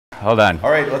hold on. All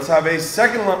right, let's have a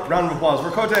second round of applause for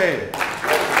Coté.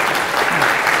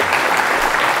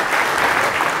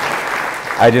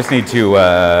 I just need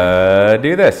to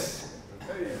do this.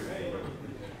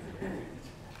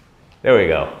 There we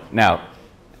go. Now,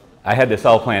 I had this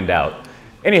all planned out.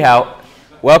 Anyhow,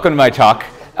 welcome to my talk.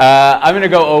 I'm going to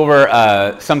go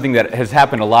over something that has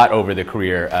happened a lot over the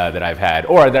career that I've had,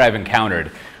 or that I've encountered,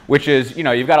 which is, you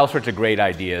know, you've got all sorts of great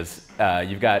ideas.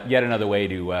 You've got yet another way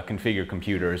to configure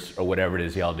computers, or whatever it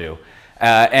is y'all do.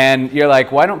 And you're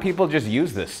like, why don't people just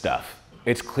use this stuff?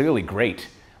 It's clearly great.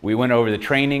 We went over the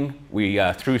training. We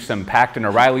threw some Pact and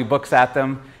O'Reilly books at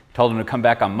them, told them to come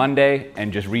back on Monday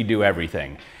and just redo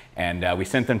everything. And we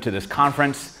sent them to this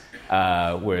conference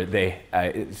where they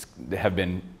have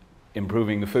been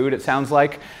improving the food, it sounds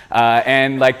like.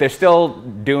 And like they're still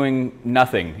doing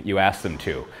nothing you asked them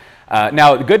to.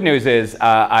 Now, the good news is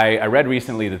I read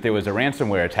recently that there was a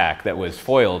ransomware attack that was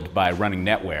foiled by running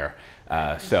NetWare.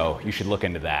 So you should look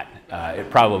into that.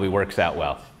 It probably works out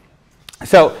well.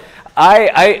 So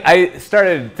I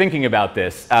started thinking about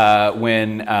this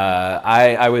when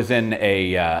I was in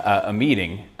a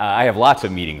meeting. I have lots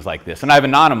of meetings like this, and I've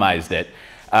anonymized it,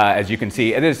 as you can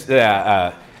see. It is,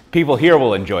 people here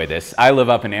will enjoy this. I live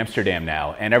up in Amsterdam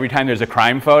now, and every time there's a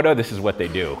crime photo, this is what they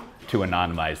do to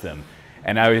anonymize them.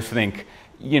 And I always think,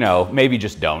 you know, maybe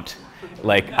just don't.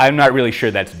 Like, I'm not really sure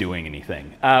that's doing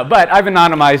anything. But I've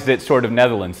anonymized it sort of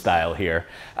Netherlands style here.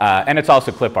 And it's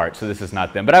also clip art, so this is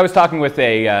not them. But I was talking with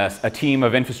a team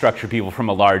of infrastructure people from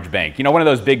a large bank. You know, one of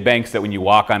those big banks that when you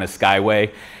walk on a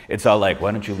skyway, it's all like,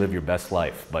 why don't you live your best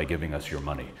life by giving us your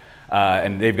money?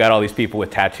 And they've got all these people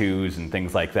with tattoos and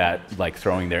things like that, like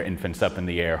throwing their infants up in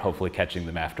the air, hopefully catching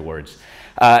them afterwards.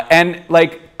 And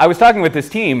like, I was talking with this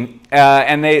team,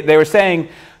 and they were saying,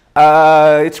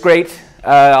 it's great,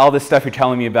 all this stuff you're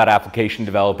telling me about application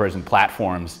developers and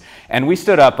platforms. And we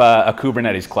stood up a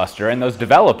Kubernetes cluster, and those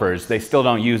developers, they still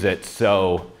don't use it,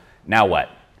 so now what,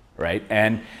 right?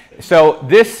 And so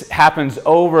this happens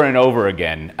over and over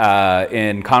again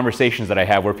in conversations that I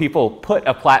have where people put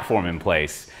a platform in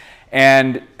place.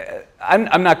 And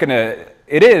I'm not going to,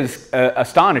 it is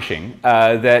astonishing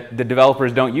that the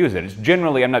developers don't use it. It's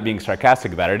generally, I'm not being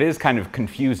sarcastic about it, it is kind of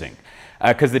confusing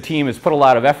because the team has put a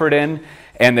lot of effort in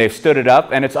and they've stood it up,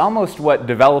 and it's almost what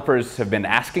developers have been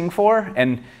asking for.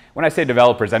 And when I say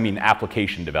developers, I mean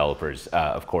application developers,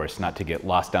 of course, not to get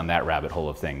lost down that rabbit hole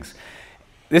of things.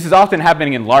 This is often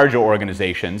happening in larger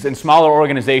organizations. In smaller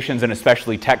organizations, and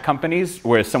especially tech companies,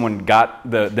 where someone got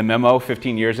the memo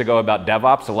 15 years ago about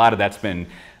DevOps, a lot of that's been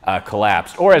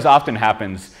collapsed. Or as often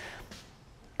happens,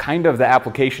 kind of the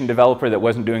application developer that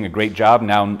wasn't doing a great job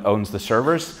now owns the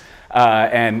servers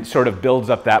and sort of builds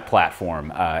up that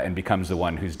platform and becomes the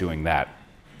one who's doing that.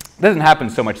 It doesn't happen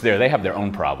so much there. They have their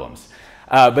own problems.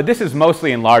 But this is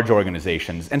mostly in large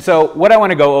organizations. And so what I want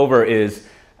to go over is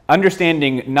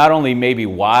understanding not only maybe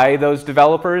why those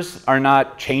developers are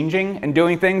not changing and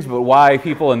doing things, but why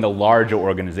people in the larger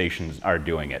organizations are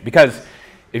doing it. Because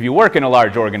if you work in a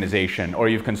large organization or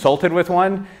you've consulted with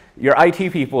one, your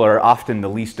IT people are often the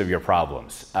least of your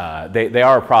problems. They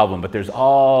are a problem, but there's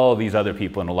all these other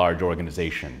people in a large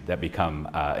organization that become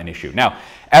an issue. Now,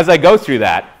 as I go through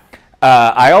that,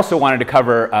 I also wanted to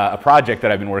cover a project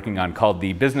that I've been working on called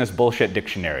the Business Bullshit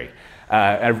Dictionary.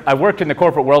 I've worked in the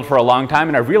corporate world for a long time,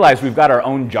 and I've realized we've got our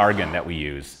own jargon that we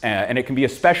use. And it can be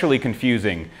especially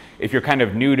confusing if you're kind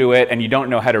of new to it and you don't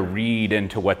know how to read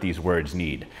into what these words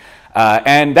need.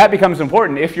 And that becomes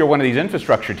important if you're one of these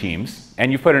infrastructure teams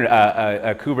and you put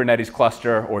a Kubernetes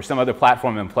cluster or some other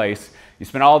platform in place, you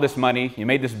spend all this money, you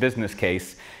made this business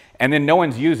case, and then no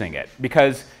one's using it.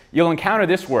 Because you'll encounter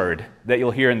this word that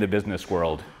you'll hear in the business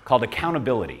world called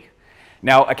accountability.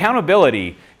 Now,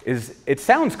 accountability it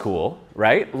sounds cool,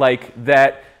 right? Like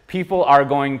that people are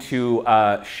going to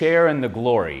share in the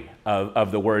glory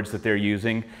of the words that they're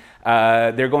using.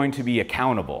 They're going to be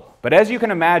accountable. But as you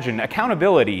can imagine,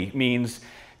 accountability means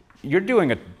you're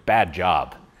doing a bad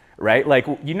job, right? Like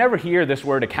you never hear this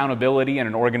word accountability in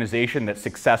an organization that's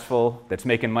successful, that's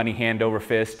making money hand over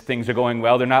fist, things are going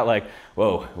well. They're not like,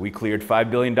 whoa, we cleared $5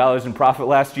 billion in profit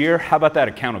last year. How about that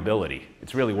accountability?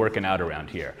 It's really working out around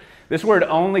here. This word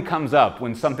only comes up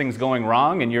when something's going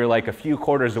wrong and you're like a few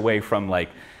quarters away from like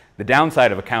the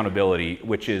downside of accountability,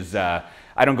 which is, I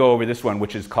don't go over this one,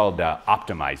 which is called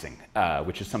optimizing,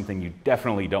 which is something you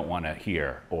definitely don't want to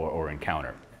hear or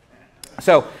encounter.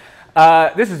 So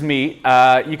this is me.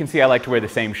 You can see I like to wear the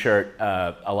same shirt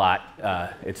a lot.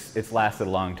 It's lasted a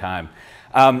long time.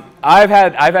 I've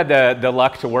had the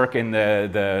luck to work in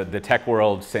the tech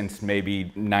world since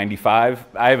maybe '95.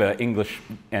 I have an English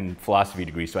and philosophy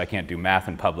degree, so I can't do math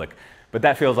in public, but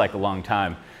that feels like a long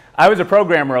time. I was a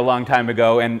programmer a long time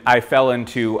ago, and I fell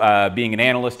into being an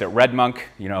analyst at RedMonk,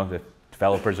 you know, the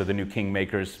developers of the new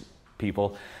Kingmakers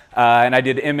people. And I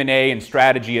did M&A and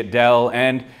strategy at Dell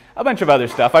and a bunch of other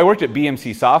stuff. I worked at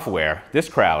BMC Software. This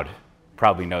crowd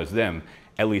probably knows them,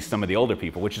 at least some of the older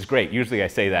people, which is great. Usually I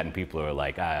say that and people are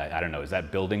like, I don't know, is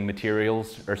that building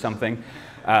materials or something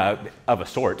of a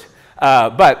sort?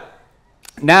 But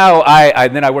now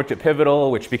then I worked at Pivotal,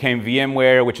 which became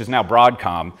VMware, which is now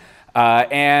Broadcom.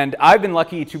 And I've been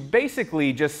lucky to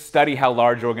basically just study how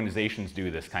large organizations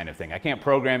do this kind of thing. I can't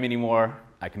program anymore.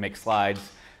 I can make slides.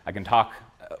 I can talk,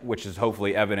 which is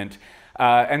hopefully evident.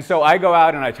 And so I go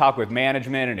out and I talk with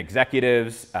management and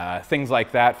executives, things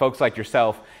like that, folks like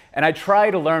yourself, and I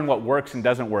try to learn what works and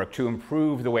doesn't work to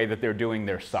improve the way that they're doing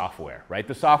their software, right?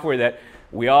 The software that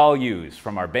we all use,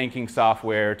 from our banking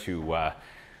software to,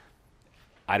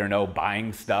 I don't know,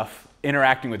 buying stuff,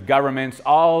 interacting with governments,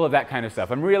 all of that kind of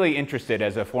stuff. I'm really interested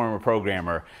as a former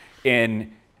programmer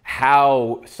in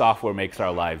how software makes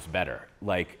our lives better,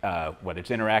 like whether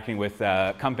it's interacting with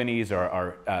companies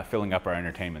or filling up our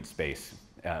entertainment space,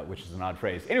 which is an odd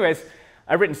phrase. Anyways,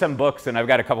 I've written some books and I've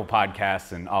got a couple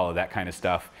podcasts and all of that kind of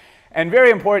stuff. And very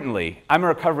importantly, I'm a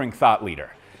recovering thought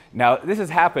leader. Now, this has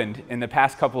happened in the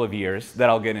past couple of years that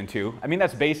I'll get into. I mean,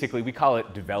 that's basically, we call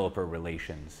it developer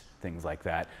relations, things like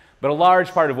that. But a large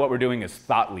part of what we're doing is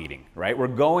thought leading, right? We're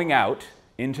going out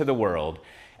into the world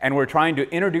and we're trying to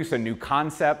introduce a new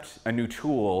concept, a new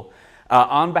tool,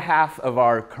 on behalf of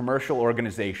our commercial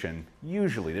organization.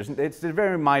 Usually, it's a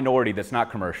very minority that's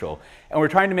not commercial. And we're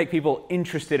trying to make people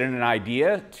interested in an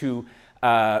idea to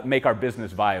make our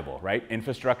business viable, right?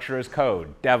 Infrastructure as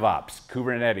code, DevOps,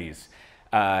 Kubernetes,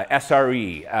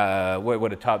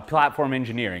 SRE, platform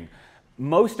engineering.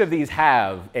 Most of these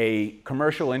have a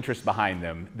commercial interest behind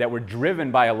them that were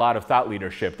driven by a lot of thought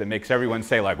leadership that makes everyone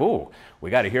say like, "Ooh, we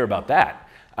got to hear about that."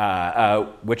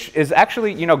 Which is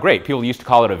actually, you know, great. People used to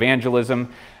call it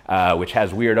evangelism, which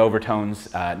has weird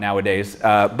overtones nowadays.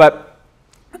 But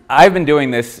I've been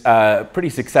doing this pretty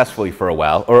successfully for a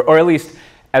while, or at least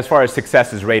as far as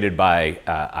success is rated by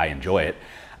I enjoy it.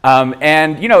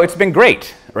 And, you know, it's been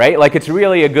great, right? Like, it's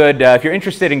really a good, if you're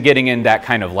interested in getting in that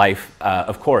kind of life,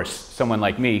 of course, someone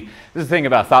like me, this is the thing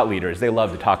about thought leaders, they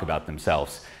love to talk about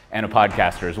themselves, and a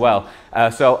podcaster as well.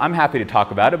 So I'm happy to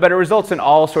talk about it, but it results in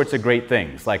all sorts of great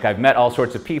things. Like, I've met all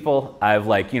sorts of people. I've,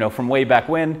 like, you know, from way back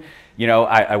when, you know,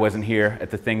 I wasn't here at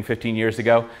the thing 15 years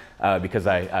ago because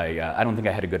I don't think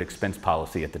I had a good expense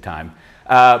policy at the time.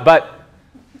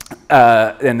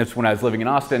 And that's when I was living in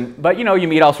Austin. But, you know, you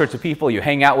meet all sorts of people, you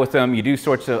hang out with them, you do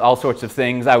all sorts of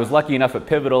things. I was lucky enough at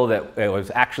Pivotal that it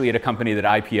was actually at a company that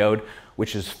IPO'd,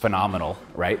 which is phenomenal,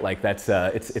 right? Like, that's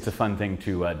it's a fun thing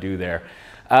to do there.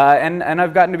 And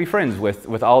I've gotten to be friends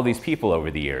with all these people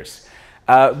over the years.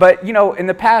 But, you know, in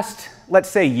the past, let's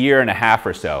say, year and a half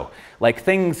or so, like,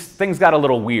 things got a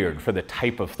little weird for the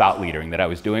type of thought leadering that I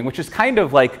was doing, which is kind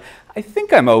of like, I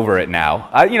think I'm over it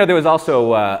now. You know, there was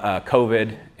also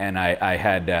COVID, and I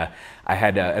had,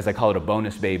 as I call it, a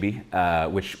bonus baby,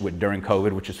 during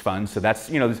COVID, which is fun. So that's,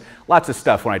 you know, there's lots of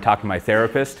stuff when I talk to my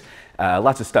therapist.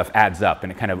 Lots of stuff adds up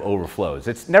and it kind of overflows.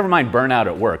 It's never mind burnout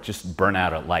at work, just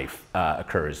burnout at life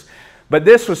occurs. But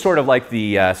this was sort of like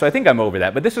the, so I think I'm over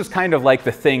that, but this was kind of like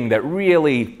the thing that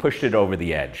really pushed it over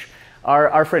the edge.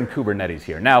 Our friend Kubernetes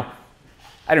here. Now,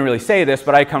 I didn't really say this,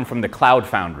 but I come from the Cloud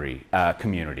Foundry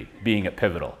community, being at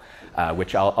Pivotal,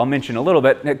 which I'll mention a little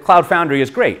bit. Cloud Foundry is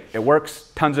great. It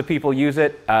works, tons of people use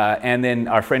it, and then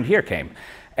our friend here came.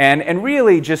 And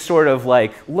really just sort of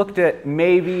like looked at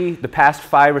maybe the past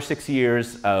 5 or 6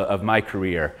 years of my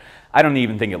career. I don't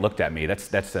even think it looked at me.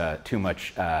 That's too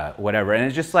much whatever. And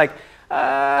it's just like,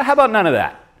 how about none of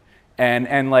that?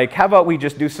 And like, how about we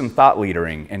just do some thought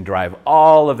leadering and drive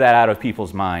all of that out of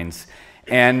people's minds?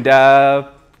 And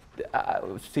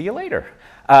see you later.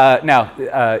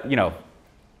 Now, you know,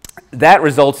 that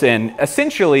results in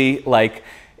essentially like,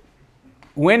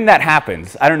 when that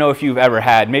happens, I don't know if you've ever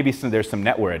had, maybe there's some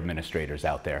network administrators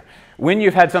out there, when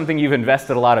you've had something you've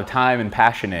invested a lot of time and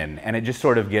passion in, and it just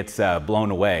sort of gets blown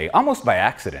away, almost by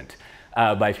accident,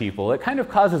 by people, it kind of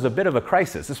causes a bit of a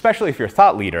crisis, especially if you're a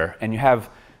thought leader and you have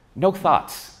no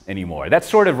thoughts anymore. That's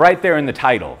sort of right there in the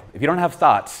title. If you don't have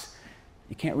thoughts,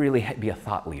 you can't really be a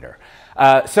thought leader.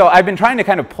 So I've been trying to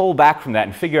kind of pull back from that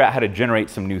and figure out how to generate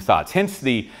some new thoughts. Hence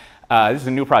the this is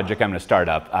a new project I'm going to start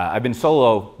up. I've been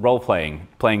solo role-playing,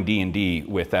 playing D&D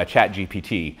with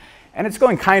ChatGPT, and it's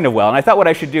going kind of well. And I thought what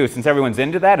I should do, since everyone's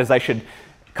into that, is I should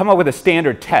come up with a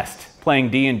standard test playing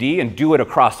D&D and do it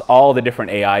across all the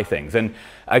different AI things. And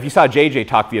if you saw JJ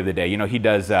talk the other day, you know, he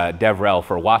does DevRel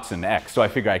for Watson X, so I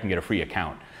figure I can get a free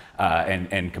account.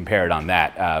 and compare it on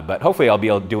that. But hopefully I'll be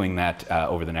able to doing that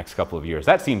over the next couple of years.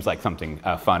 That seems like something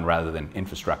fun rather than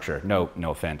infrastructure. No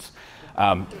offense.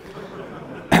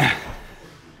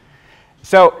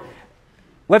 So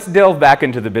let's delve back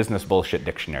into the business bullshit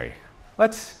dictionary.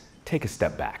 Let's take a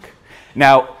step back.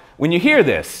 Now, when you hear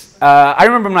this, I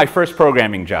remember my first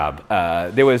programming job.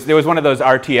 There was one of those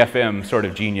RTFM sort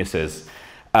of geniuses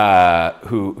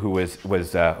who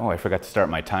was oh, I forgot to start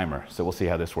my timer, so we'll see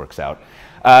how this works out.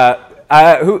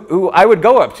 Who I would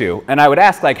go up to and I would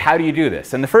ask, like, how do you do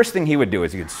this? And the first thing he would do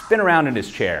is he would spin around in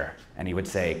his chair and he would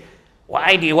say,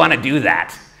 why do you want to do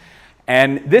that?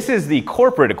 And this is the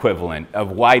corporate equivalent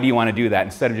of why do you want to do that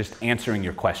instead of just answering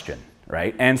your question,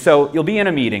 right? And so you'll be in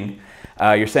a meeting.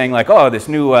 You're saying like, oh, this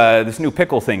new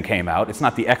pickle thing came out. It's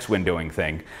not the X windowing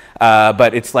thing,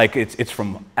 but it's like it's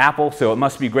from Apple, so it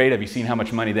must be great. Have you seen how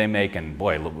much money they make? And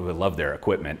boy, we love their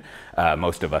equipment,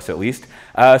 most of us at least.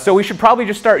 So we should probably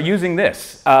just start using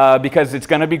this because it's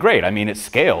going to be great. I mean, it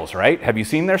scales, right? Have you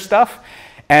seen their stuff?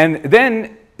 And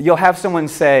then you'll have someone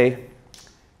say,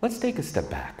 let's take a step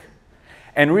back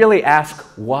and really ask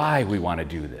why we want to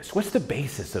do this. What's the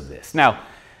basis of this? Now,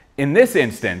 in this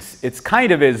instance, it's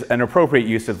kind of is an appropriate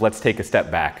use of let's take a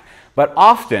step back. But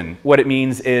often what it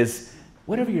means is,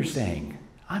 whatever you're saying,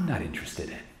 I'm not interested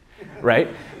in, right?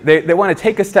 They want to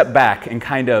take a step back and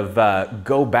kind of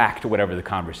go back to whatever the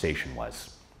conversation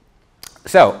was.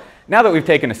 So now that we've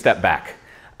taken a step back,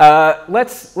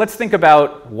 let's think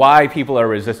about why people are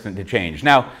resistant to change.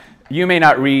 Now, you may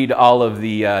not read all of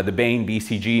the Bain,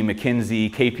 BCG,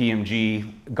 McKinsey,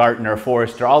 KPMG, Gartner,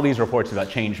 Forrester, all these reports about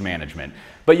change management.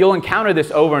 But you'll encounter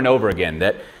this over and over again,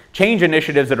 that change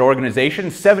initiatives at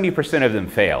organizations, 70% of them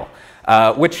fail,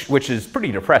 which is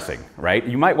pretty depressing, right?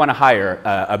 You might want to hire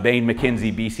a Bain,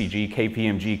 McKinsey, BCG,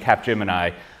 KPMG,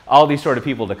 Capgemini, all these sort of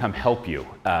people to come help you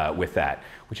with that,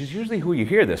 which is usually who you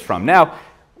hear this from. Now,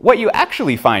 what you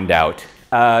actually find out,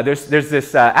 there's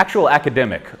this actual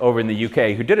academic over in the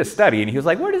UK who did a study, and he was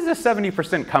like, where does this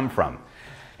 70% come from?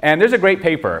 And there's a great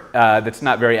paper that's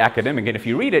not very academic, and if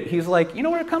you read it, he's like, you know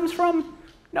where it comes from?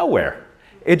 Nowhere.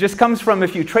 It just comes from,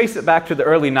 if you trace it back to the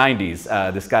early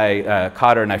 90s, this guy,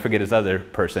 Cotter, and I forget his other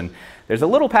person, there's a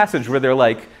little passage where they're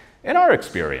like, in our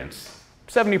experience,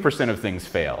 70% of things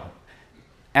fail.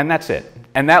 And that's it.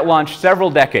 And that launched several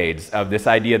decades of this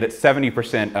idea that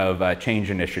 70% of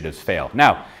change initiatives fail.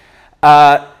 Now,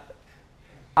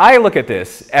 I look at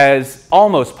this as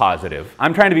almost positive.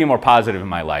 I'm trying to be more positive in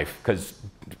my life, because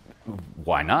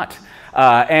why not?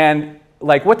 And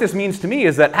like what this means to me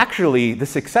is that actually the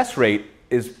success rate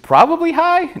is probably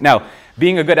high. Now,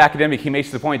 being a good academic, he makes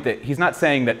the point that he's not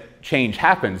saying that change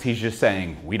happens. He's just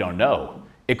saying, we don't know.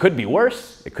 It could be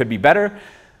worse. It could be better.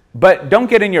 But don't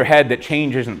get in your head that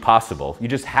change isn't possible. You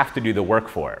just have to do the work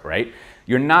for it, right?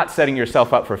 You're not setting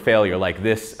yourself up for failure like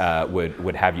this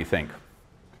would have you think.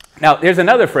 Now, there's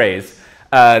another phrase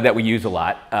that we use a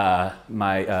lot.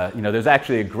 There's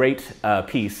actually a great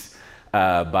piece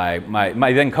by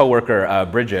my then coworker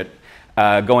Bridget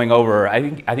going over, I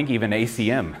think even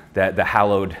ACM, the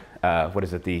hallowed,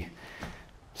 the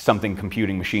something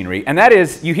computing machinery. And that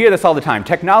is, you hear this all the time,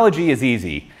 technology is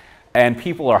easy and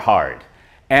people are hard.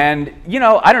 And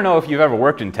I don't know if you've ever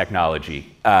worked in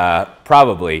technology,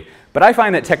 probably, but I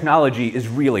find that technology is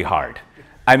really hard.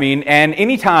 I mean, and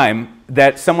any time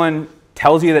that someone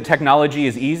tells you that technology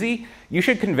is easy, you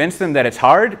should convince them that it's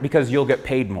hard because you'll get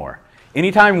paid more.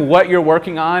 Anytime what you're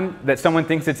working on that someone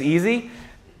thinks it's easy,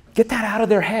 get that out of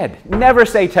their head. Never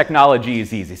say technology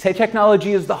is easy. Say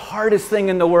technology is the hardest thing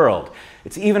in the world.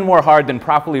 It's even more hard than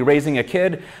properly raising a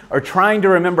kid or trying to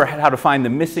remember how to find the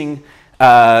missing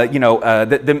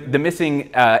the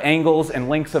missing angles and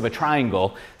lengths of a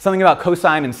triangle, something about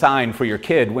cosine and sine for your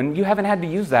kid when you haven't had to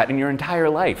use that in your entire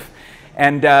life.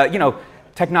 And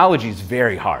technology is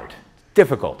very hard,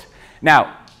 difficult.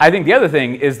 Now, I think the other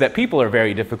thing is that people are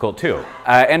very difficult too.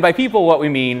 And by people, what we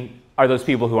mean are those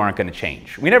people who aren't going to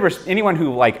change. Anyone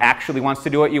who actually wants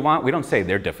to do what you want, we don't say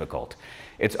they're difficult.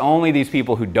 It's only these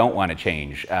people who don't want to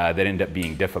change that end up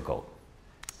being difficult.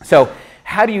 So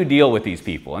how do you deal with these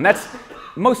people? And that's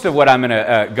most of what I'm going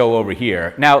to go over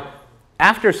here. Now,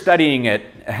 after studying it,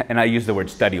 and I use the word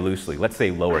study loosely, let's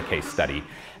say lowercase study,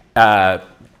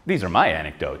 these are my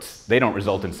anecdotes. They don't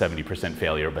result in 70%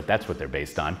 failure, but that's what they're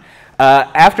based on.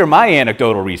 After my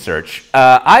anecdotal research,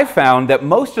 I found that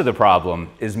most of the problem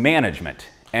is management.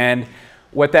 And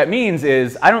what that means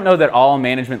is, I don't know that all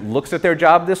management looks at their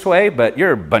job this way, but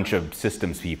you're a bunch of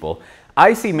systems people.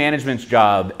 I see management's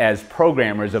job as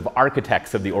programmers of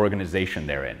architects of the organization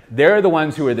they're in. They're the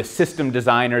ones who are the system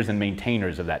designers and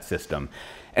maintainers of that system.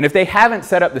 And if they haven't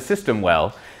set up the system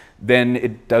well, then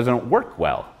it doesn't work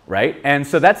well. right? And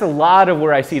so that's a lot of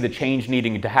where I see the change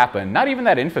needing to happen. Not even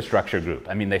that infrastructure group.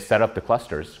 I mean, they set up the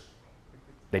clusters.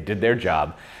 They did their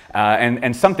job.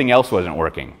 And something else wasn't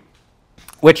working.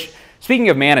 Which, speaking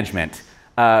of management,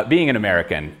 being an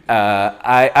American,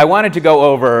 I wanted to go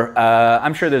over,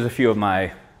 I'm sure there's a few of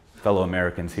my fellow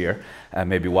Americans here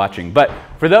maybe watching, but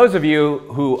for those of you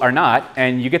who are not,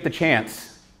 and you get the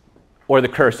chance or the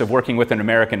curse of working with an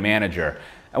American manager,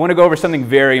 I want to go over something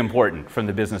very important from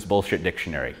the Business Bullshit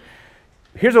Dictionary.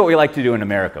 Here's what we like to do in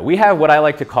America. We have what I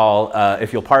like to call,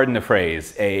 if you'll pardon the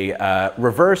phrase, a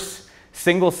reverse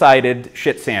single-sided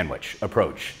shit sandwich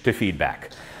approach to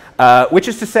feedback, which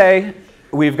is to say,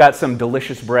 we've got some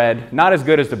delicious bread, not as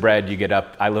good as the bread you get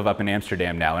up. I live up in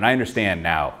Amsterdam now, and I understand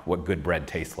now what good bread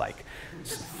tastes like.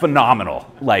 It's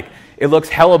phenomenal. Like, it looks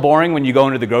hella boring when you go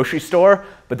into the grocery store,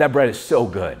 but that bread is so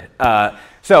good.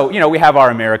 So, you know, we have our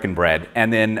American bread,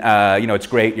 and then, you know, it's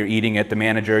great. You're eating it. The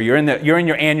manager, you're in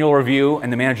your annual review,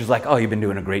 and the manager's like, "Oh, you've been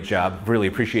doing a great job. Really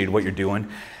appreciated what you're doing.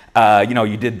 You know,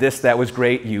 you did this. That was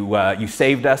great. You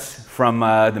saved us from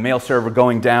the mail server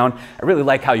going down. I really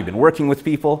like how you've been working with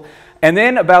people." And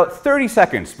then about 30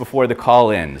 seconds before the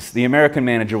call ends, the American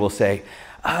manager will say,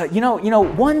 you know,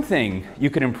 one thing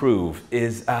you could improve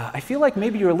is I feel like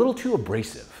maybe you're a little too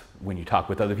abrasive when you talk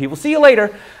with other people. See you later.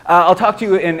 I'll talk to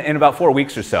you in about 4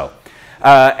 weeks or so.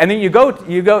 And then you go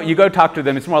talk to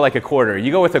them. It's more like a quarter.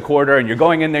 You go with a quarter, and you're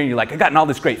going in there, and you're like, "I've gotten all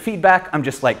this great feedback. I'm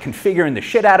just like configuring the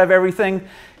shit out of everything.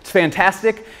 It's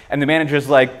fantastic." And the manager's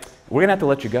like, "We're gonna have to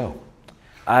let you go.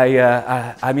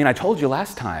 I mean, I told you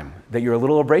last time that you're a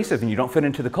little abrasive and you don't fit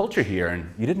into the culture here, and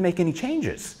you didn't make any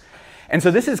changes." And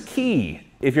so this is key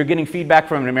if you're getting feedback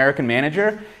from an American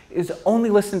manager, is only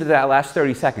listen to that last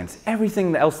 30 seconds.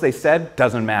 Everything else they said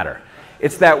doesn't matter.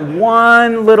 It's that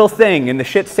one little thing in the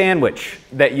shit sandwich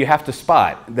that you have to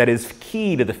spot that is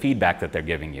key to the feedback that they're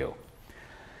giving you.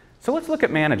 So let's look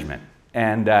at management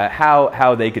and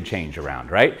how they could change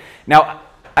around, right? Now,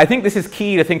 I think this is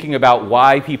key to thinking about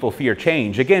why people fear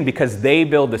change, again, because they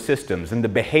build the systems, and the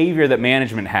behavior that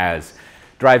management has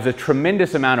drives a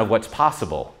tremendous amount of what's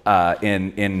possible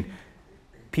in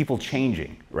people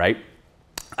changing, right?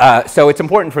 So it's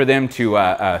important for them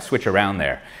to switch around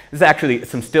there. This is actually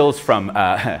some stills from,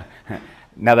 now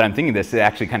that I'm thinking this, it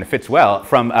actually kind of fits well,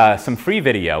 from some free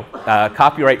video,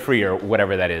 copyright free or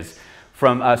whatever that is,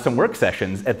 from some work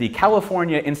sessions at the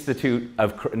California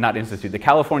the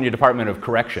California Department of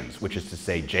Corrections, which is to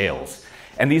say jails.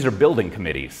 And these are building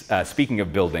committees, speaking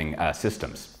of building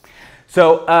systems.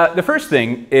 So the first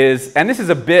thing is, and this is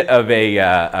a bit of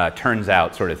a turns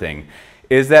out sort of thing,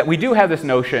 is that we do have this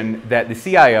notion that the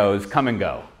CIOs come and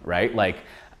go, right? Like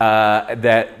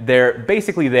that they're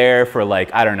basically there for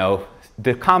like, I don't know,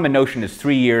 the common notion is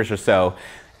 3 years or so.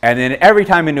 And then every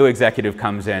time a new executive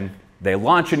comes in, they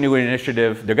launch a new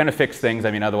initiative. They're going to fix things.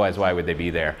 I mean, otherwise, why would they be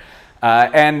there?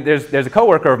 And there's a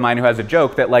coworker of mine who has a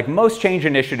joke that like most change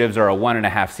initiatives are a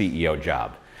 1.5 CEO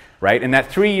job, right? In that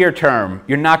 3-year term,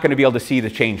 you're not going to be able to see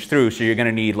the change through, so you're going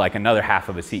to need like another half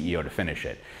of a CEO to finish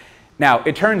it. Now,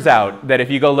 it turns out that if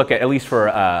you go look at least for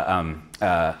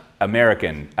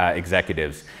American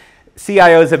executives,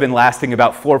 CIOs have been lasting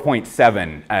about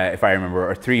 4.7, if I remember,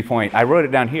 or 3 point, I wrote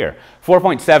it down here,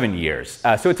 4.7 years.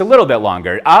 So it's a little bit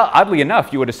longer. Oddly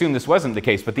enough, you would assume this wasn't the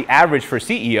case, but the average for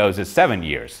CEOs is 7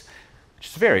 years, which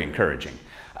is very encouraging.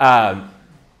 So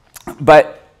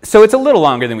it's a little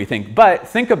longer than we think, but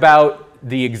think about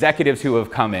the executives who have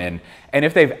come in and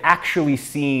if they've actually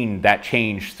seen that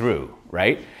change through,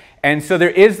 right? And so there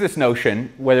is this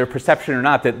notion, whether perception or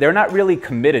not, that they're not really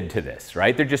committed to this,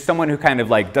 right? They're just someone who kind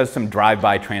of like does some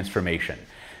drive-by transformation.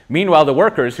 Meanwhile, the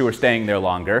workers who are staying there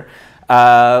longer,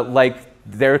 like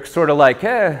they're sort of like,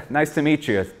 nice to meet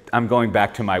you. I'm going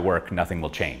back to my work. Nothing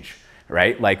will change,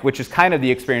 right? Like, which is kind of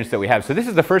the experience that we have. So this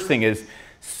is the first thing is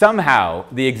somehow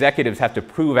the executives have to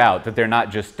prove out that they're not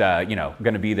just, you know,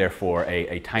 going to be there for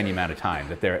a tiny amount of time,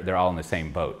 that they're all in the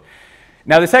same boat.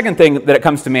 Now, the second thing that it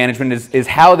comes to management is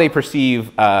how they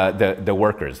perceive the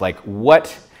workers, like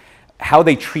how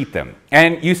they treat them.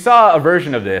 And you saw a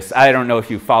version of this. I don't know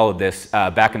if you followed this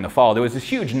back in the fall. There was this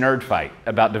huge nerd fight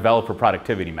about developer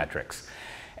productivity metrics.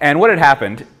 And what had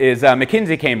happened is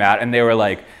McKinsey came out and they were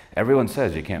like, everyone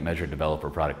says you can't measure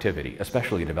developer productivity,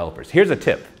 especially developers. Here's a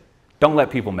tip. Don't let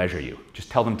people measure you.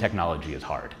 Just tell them technology is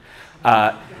hard.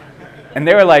 And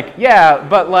they were like, yeah,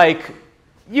 but like,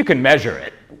 you can measure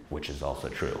it, which is also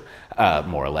true,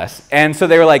 more or less. And so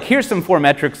they were like, here's some 4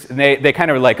 metrics. And they kind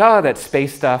of were like, oh, that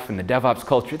space stuff and the DevOps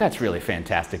culture, that's really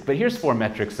fantastic. But here's 4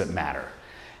 metrics that matter.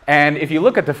 And if you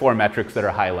look at the 4 metrics that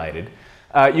are highlighted,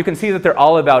 you can see that they're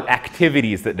all about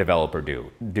activities that developer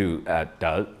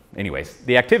does. Anyways,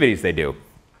 the activities they do.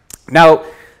 Now,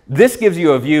 this gives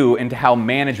you a view into how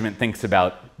management thinks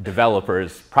about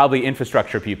developers, probably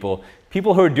infrastructure people,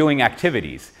 people who are doing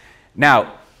activities.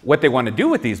 Now, what they want to do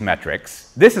with these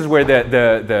metrics, this is where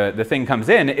the thing comes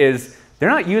in, is they're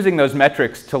not using those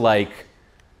metrics to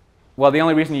well, the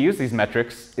only reason you use these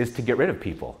metrics is to get rid of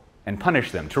people and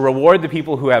punish them, to reward the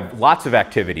people who have lots of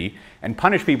activity and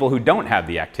punish people who don't have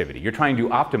the activity. You're trying to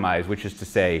optimize, which is to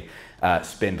say,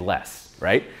 spend less,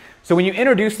 right? So when you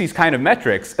introduce these kind of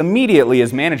metrics, immediately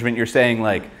as management, you're saying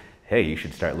like, hey, you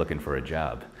should start looking for a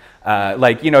job.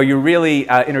 You're really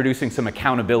introducing some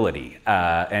accountability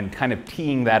and kind of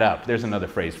teeing that up. There's another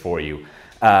phrase for you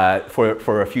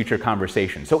for a future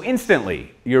conversation. So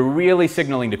instantly, you're really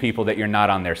signaling to people that you're not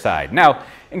on their side. Now,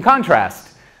 in contrast,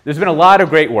 there's been a lot of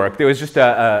great work. There was just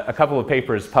a couple of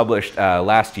papers published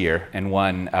last year and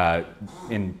one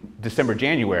in December,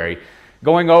 January,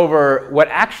 going over what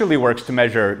actually works to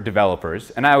measure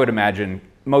developers. And I would imagine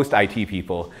most IT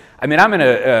people, I mean, I'm going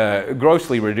to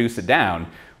grossly reduce it down,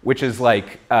 which is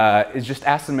is just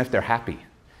ask them if they're happy,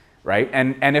 right?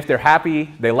 And if they're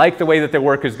happy, they like the way that their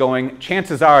work is going,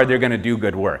 chances are they're going to do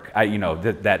good work. I don't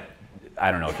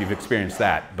know if you've experienced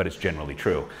that, but it's generally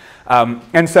true.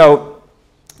 And so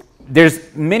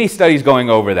there's many studies going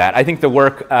over that. I think the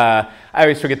work, I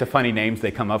always forget the funny names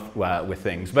they come up with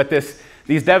things, but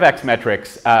these DevX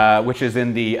metrics, which is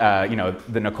in the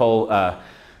Nicole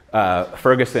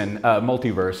Ferguson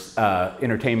multiverse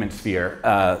entertainment sphere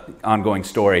ongoing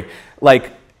story,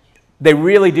 they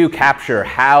really do capture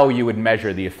how you would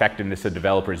measure the effectiveness of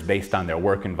developers based on their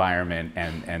work environment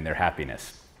and their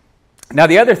happiness. Now,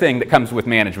 the other thing that comes with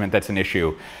management that's an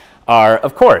issue are,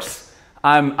 of course,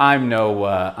 I'm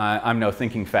no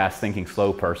thinking fast, thinking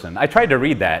slow person. I tried to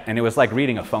read that, and it was like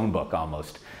reading a phone book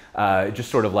almost.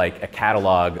 Just sort of like a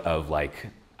catalog of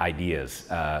ideas,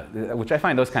 which I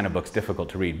find those kind of books difficult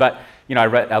to read. But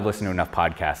I've listened to enough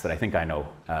podcasts that I think I know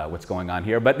what's going on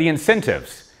here. But the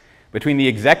incentives between the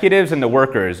executives and the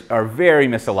workers are very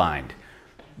misaligned,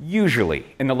 usually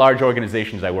in the large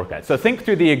organizations I work at. So think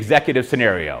through the executive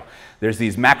scenario. There's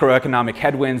these macroeconomic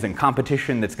headwinds and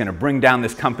competition that's going to bring down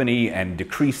this company and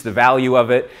decrease the value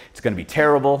of it. It's going to be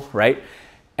terrible, right?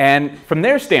 And from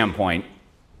their standpoint,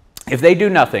 if they do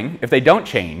nothing, if they don't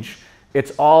change,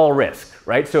 it's all risk,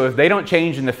 right? So if they don't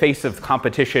change in the face of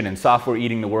competition and software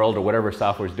eating the world or whatever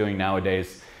software is doing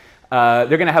nowadays, they're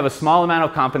going to have a small amount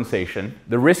of compensation.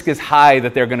 The risk is high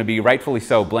that they're going to be, rightfully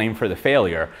so, blamed for the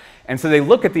failure. And so they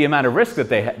look at the amount of risk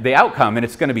that the outcome, and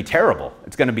it's going to be terrible.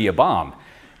 It's going to be a bomb.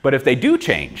 But if they do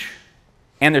change,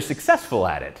 and they're successful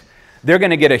at it, they're going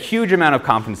to get a huge amount of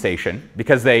compensation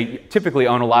because they typically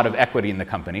own a lot of equity in the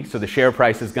company. So the share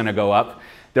price is going to go up.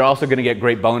 They're also going to get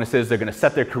great bonuses. They're going to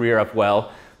set their career up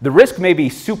well. The risk may be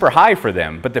super high for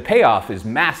them, but the payoff is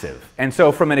massive. And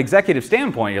so from an executive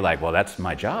standpoint, you're like, well, that's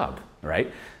my job,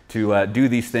 right? To do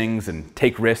these things and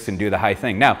take risks and do the high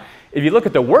thing. Now, if you look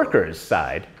at the workers'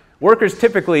 side, workers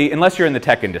typically, unless you're in the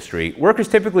tech industry, workers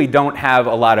typically don't have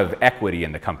a lot of equity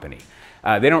in the company.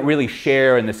 They don't really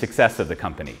share in the success of the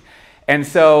company. And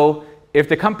so if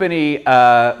the company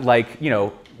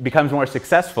becomes more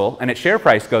successful and its share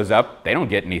price goes up, they don't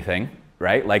get anything,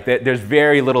 right? There's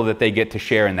very little that they get to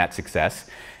share in that success.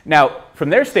 Now, from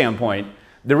their standpoint,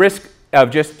 the risk of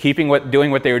just doing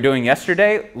what they were doing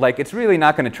yesterday, it's really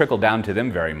not going to trickle down to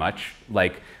them very much.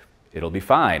 It'll be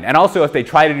fine. And also, if they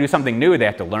try to do something new, they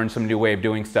have to learn some new way of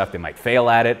doing stuff. They might fail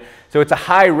at it. So it's a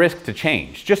high risk to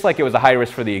change, just like it was a high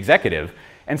risk for the executive.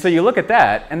 And so you look at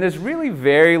that, and there's really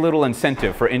very little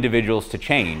incentive for individuals to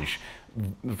change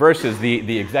versus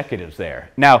the executives there.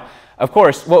 Now, of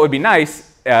course, what would be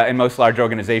nice in most large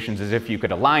organizations is if you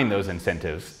could align those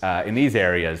incentives in these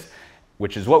areas,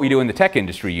 which is what we do in the tech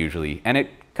industry usually, and it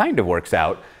kind of works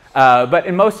out. But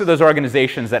in most of those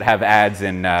organizations that have ads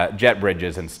in jet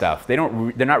bridges and stuff, they're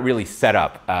not really set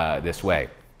up this way.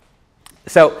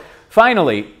 So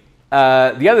finally,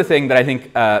 the other thing that I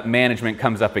think management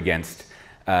comes up against,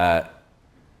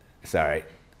 sorry,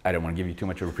 I don't want to give you too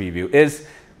much of a preview, is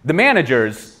the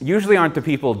managers usually aren't the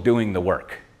people doing the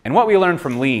work. And what we learned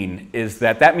from Lean is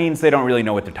that means they don't really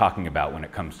know what they're talking about when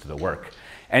it comes to the work.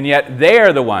 And yet they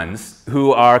are the ones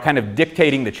who are kind of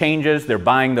dictating the changes. They're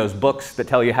buying those books that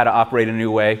tell you how to operate a new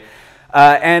way.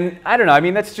 And I don't know, I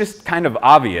mean, that's just kind of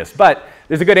obvious. But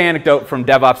there's a good anecdote from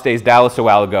DevOps Days Dallas a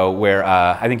while ago where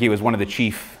I think he was one of the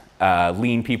chief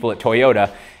Lean people at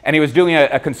Toyota. And he was doing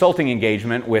a consulting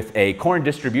engagement with a corn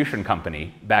distribution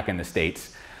company back in the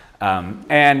States.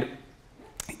 And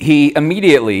he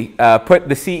immediately put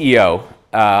the CEO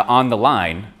on the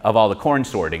line of all the corn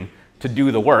sorting to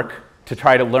do the work, to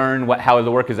try to learn how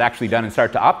the work is actually done and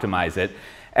start to optimize it.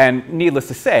 And needless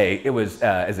to say, it was,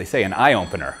 as they say, an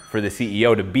eye-opener for the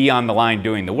CEO to be on the line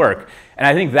doing the work. And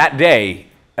I think that day,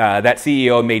 that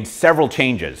CEO made several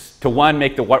changes to, one,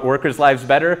 make the workers' lives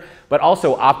better, but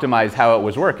also optimize how it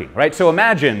was working, right? So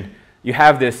imagine you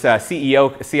have this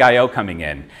CIO coming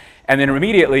in, and then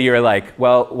immediately you're like,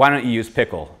 well, why don't you use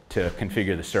Pickle to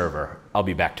configure the server? I'll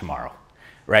be back tomorrow,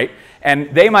 right?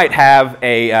 And they might have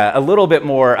a little bit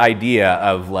more idea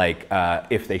of like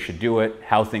if they should do it,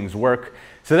 how things work.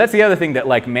 So that's the other thing that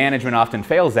like management often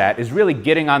fails at, is really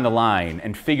getting on the line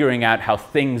and figuring out how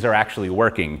things are actually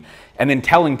working and then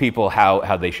telling people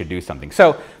how they should do something.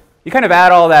 So you kind of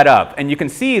add all that up and you can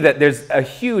see that there's a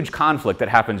huge conflict that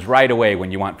happens right away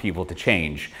when you want people to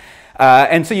change.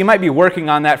 And so you might be working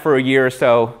on that for a year or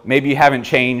so, maybe you haven't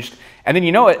changed, and then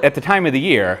you know at the time of the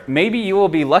year, maybe you will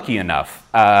be lucky enough,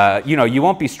 you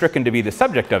won't be stricken to be the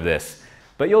subject of this,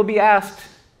 but you'll be asked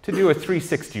to do a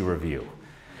 360 review.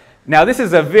 Now this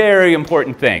is a very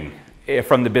important thing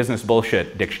from the Business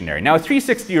Bullshit Dictionary. Now a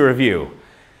 360 review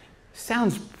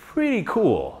sounds pretty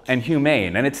cool and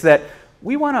humane, and it's that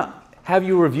we want to have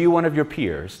you review one of your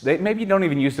peers. Maybe you don't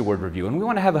even use the word review, and we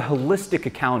want to have a holistic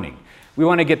accounting. We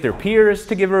want to get their peers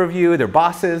to give a review, their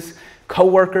bosses,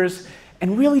 coworkers,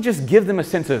 and really just give them a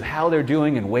sense of how they're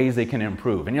doing and ways they can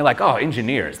improve. And you're like, oh,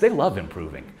 engineers, they love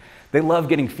improving. They love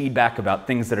getting feedback about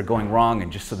things that are going wrong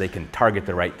and just so they can target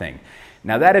the right thing.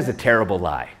 Now that is a terrible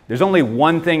lie. There's only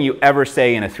one thing you ever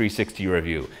say in a 360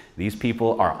 review. These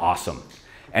people are awesome.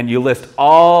 And you list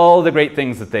all the great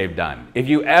things that they've done. If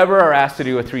you ever are asked to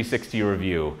do a 360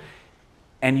 review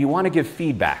and you want to give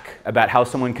feedback about how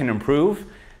someone can improve,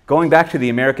 going back to the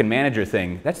American manager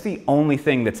thing, that's the only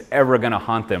thing that's ever going to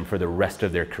haunt them for the rest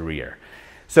of their career.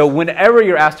 So whenever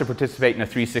you're asked to participate in a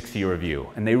 360 review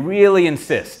and they really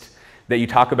insist that you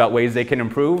talk about ways they can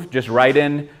improve, just write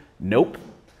in, nope.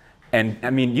 And I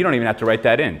mean, you don't even have to write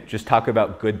that in. Just talk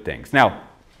about good things. Now,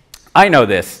 I know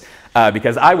this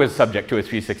because I was subject to a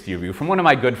 360 review from one of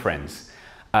my good friends.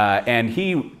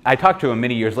 I talked to him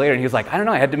many years later and he was like, I don't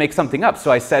know, I had to make something up.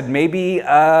 So I said, maybe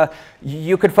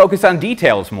you could focus on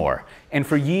details more. And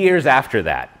for years after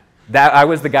that, I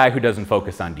was the guy who doesn't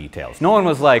focus on details. No one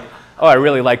was like, oh, I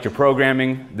really liked your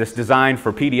programming, this design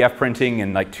for PDF printing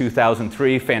in like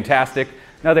 2003, fantastic.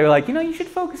 No, they were like, you should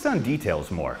focus on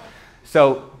details more.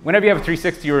 So whenever you have a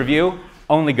 360 review,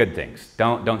 only good things.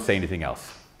 Don't say anything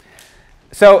else.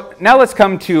 So now let's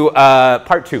come to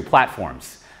part 2,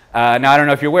 platforms. Now, I don't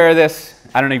know if you're aware of this.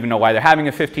 I don't even know why they're having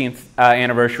a 15th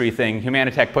anniversary thing.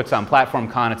 Humanitech puts on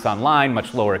PlatformCon. It's online,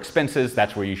 much lower expenses.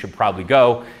 That's where you should probably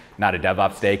go. Not a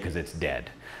DevOps day because it's dead.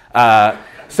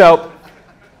 So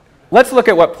let's look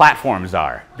at what platforms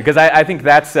are, because I think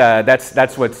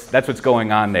that's what's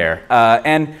going on there.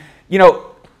 And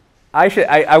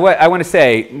I want to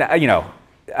say,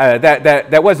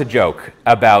 that was a joke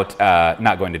about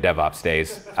not going to DevOps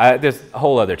days. There's a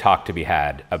whole other talk to be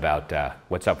had about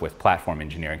what's up with platform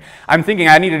engineering. I'm thinking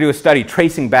I need to do a study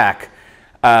tracing back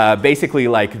basically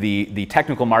like the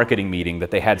technical marketing meeting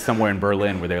that they had somewhere in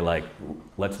Berlin where they're like,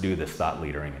 let's do this thought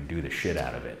leadering and do the shit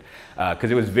out of it.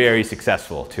 Because it was very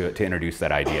successful to introduce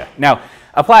that idea. Now,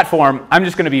 a platform, I'm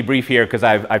just going to be brief here because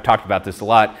I've talked about this a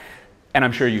lot. And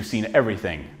I'm sure you've seen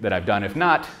everything that I've done. If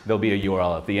not, there'll be a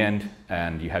URL at the end,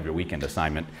 and you have your weekend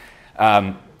assignment.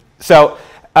 You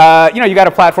got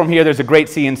a platform here. There's a great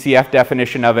CNCF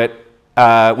definition of it,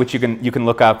 which you can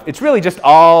look up. It's really just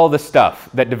all the stuff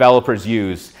that developers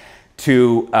use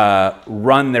to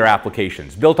run their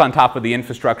applications, built on top of the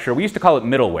infrastructure. We used to call it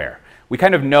middleware. We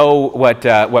kind of know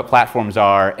what platforms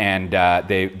are, and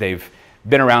they've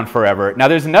been around forever. Now,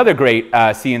 there's another great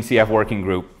CNCF working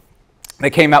group that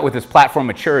came out with this platform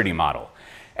maturity model.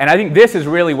 And I think this is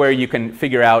really where you can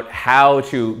figure out how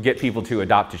to get people to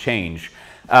adopt a change.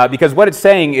 Because what it's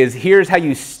saying is, here's how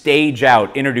you stage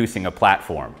out introducing a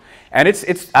platform. And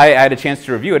I had a chance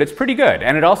to review it. It's pretty good.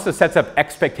 And it also sets up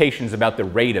expectations about the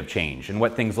rate of change and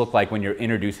what things look like when you're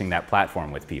introducing that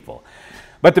platform with people.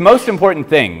 But the most important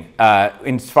thing,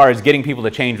 as far as getting people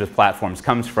to change with platforms,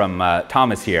 comes from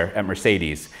Thomas here at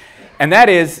Mercedes. And that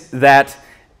is that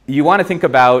you want to think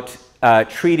about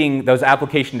treating those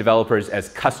application developers as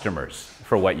customers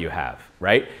for what you have,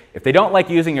 right? If they don't like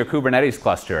using your Kubernetes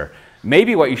cluster,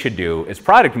 maybe what you should do is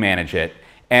product manage it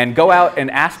and go out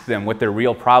and ask them what their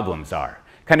real problems are.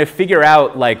 Kind of figure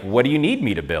out, like, what do you need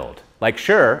me to build? Like,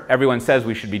 sure, everyone says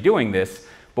we should be doing this,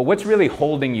 but what's really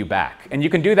holding you back? And you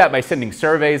can do that by sending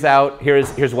surveys out.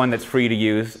 Here's one that's free to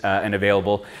use and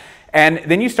available. And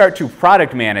then you start to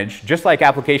product manage, just like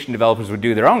application developers would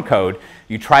do their own code.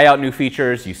 You try out new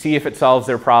features, you see if it solves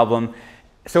their problem,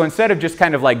 So instead of just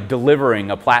kind of like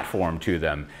delivering a platform to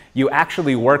them, you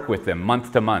actually work with them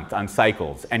month to month on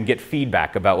cycles and get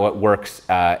feedback about what works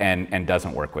and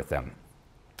doesn't work with them.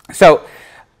 So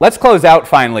let's close out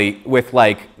finally with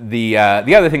like the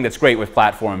other thing that's great with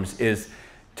platforms is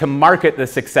to market the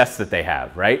success that they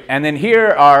have, right? And then here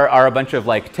are a bunch of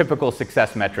like typical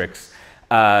success metrics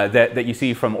that you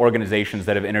see from organizations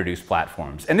that have introduced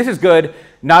platforms. And this is good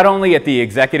not only at the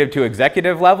executive to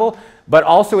executive level, but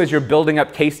also as you're building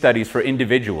up case studies for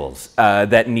individuals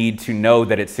that need to know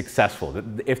that it's successful. That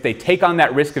if they take on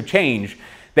that risk of change,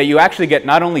 that you actually get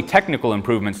not only technical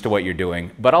improvements to what you're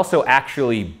doing, but also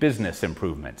actually business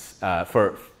improvements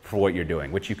for what you're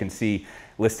doing, which you can see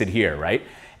listed here, right?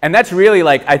 And that's really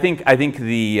like, I think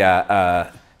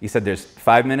the, you said there's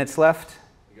 5 minutes left?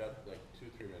 You got like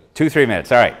 2-3 minutes. 2-3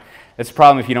 minutes, all right. That's the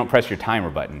problem if you don't press your timer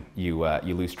button, you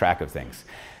lose track of things.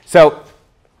 So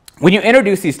when you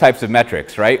introduce these types of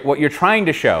metrics, right, what you're trying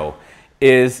to show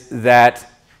is that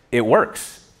it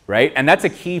works, right? And that's a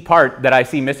key part that I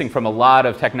see missing from a lot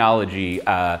of technology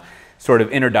sort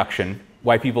of introduction.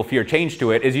 Why people fear change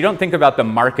to it is you don't think about the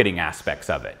marketing aspects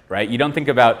of it, right? You don't think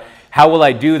about how will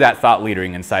I do that thought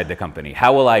leadering inside the company?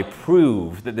 How will I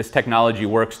prove that this technology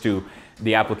works to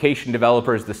the application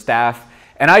developers, the staff?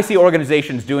 And I see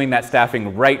organizations doing that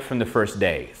staffing right from the first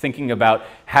day, thinking about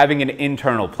having an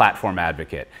internal platform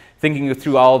advocate, thinking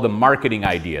through all the marketing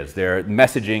ideas, their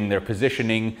messaging, their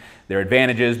positioning, their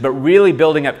advantages, but really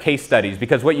building up case studies,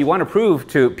 because what you want to prove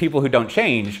to people who don't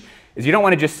change is you don't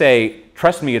want to just say,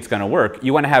 trust me, it's going to work.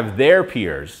 You want to have their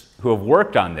peers who have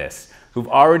worked on this, who've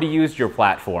already used your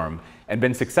platform and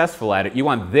been successful at it. You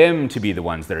want them to be the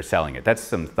ones that are selling it. That's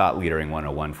some thought leadering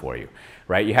 101 for you,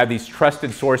 right? You have these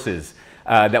trusted sources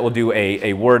that will do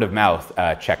a word of mouth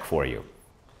check for you.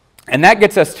 And that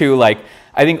gets us to, like,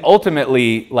 I think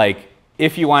ultimately, like,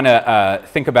 if you want to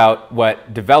think about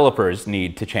what developers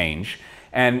need to change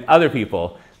and other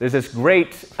people, there's this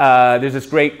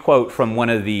great quote from one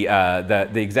of the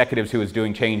executives who was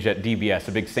doing change at DBS,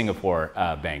 a big Singapore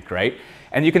bank, right?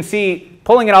 And you can see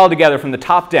pulling it all together from the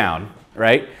top down,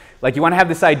 right? Like you want to have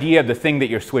this idea of the thing that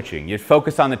you're switching. You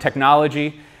focus on the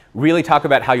technology, really talk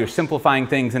about how you're simplifying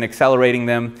things and accelerating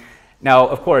them. Now,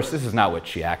 of course, this is not what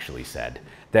she actually said.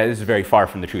 That is very far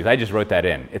from the truth. I just wrote that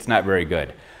in. It's not very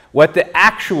good. What the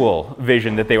actual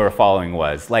vision that they were following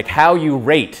was, like how you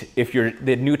rate if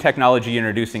the new technology you're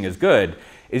introducing is good,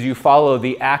 is you follow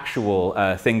the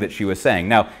actual thing that she was saying.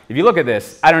 Now, if you look at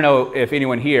this, I don't know if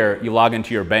anyone here, you log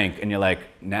into your bank and you're like,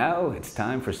 now it's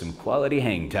time for some quality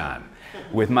hang time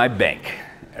with my bank,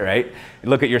 right? You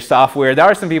look at your software. There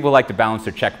are some people who like to balance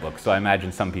their checkbook, so I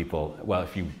imagine some people, well,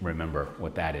 if you remember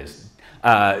what that is,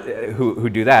 who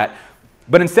do that.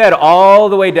 But instead, all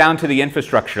the way down to the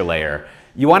infrastructure layer,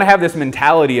 you want to have this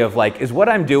mentality of like, is what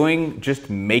I'm doing just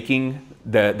making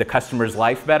the customer's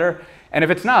life better? And if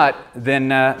it's not, then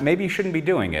maybe you shouldn't be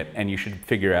doing it and you should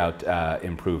figure out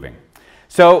improving.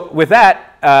 So with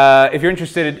that, if you're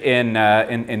interested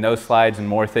in those slides and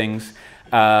more things,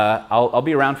 I'll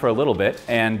be around for a little bit.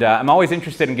 And I'm always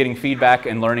interested in getting feedback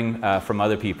and learning from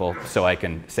other people so I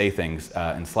can say things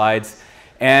in slides.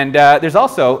 And there's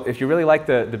also, if you really like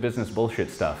the business bullshit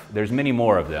stuff, there's many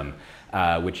more of them.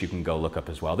 Which you can go look up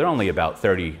as well. They're only about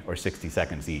 30 or 60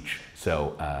 seconds each.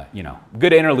 So, you know,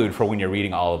 good interlude for when you're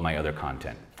reading all of my other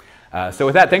content. So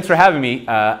with that, thanks for having me.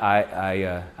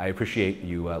 I appreciate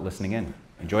you listening in.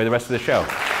 Enjoy the rest of the show.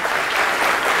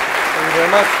 Thank you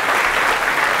very much.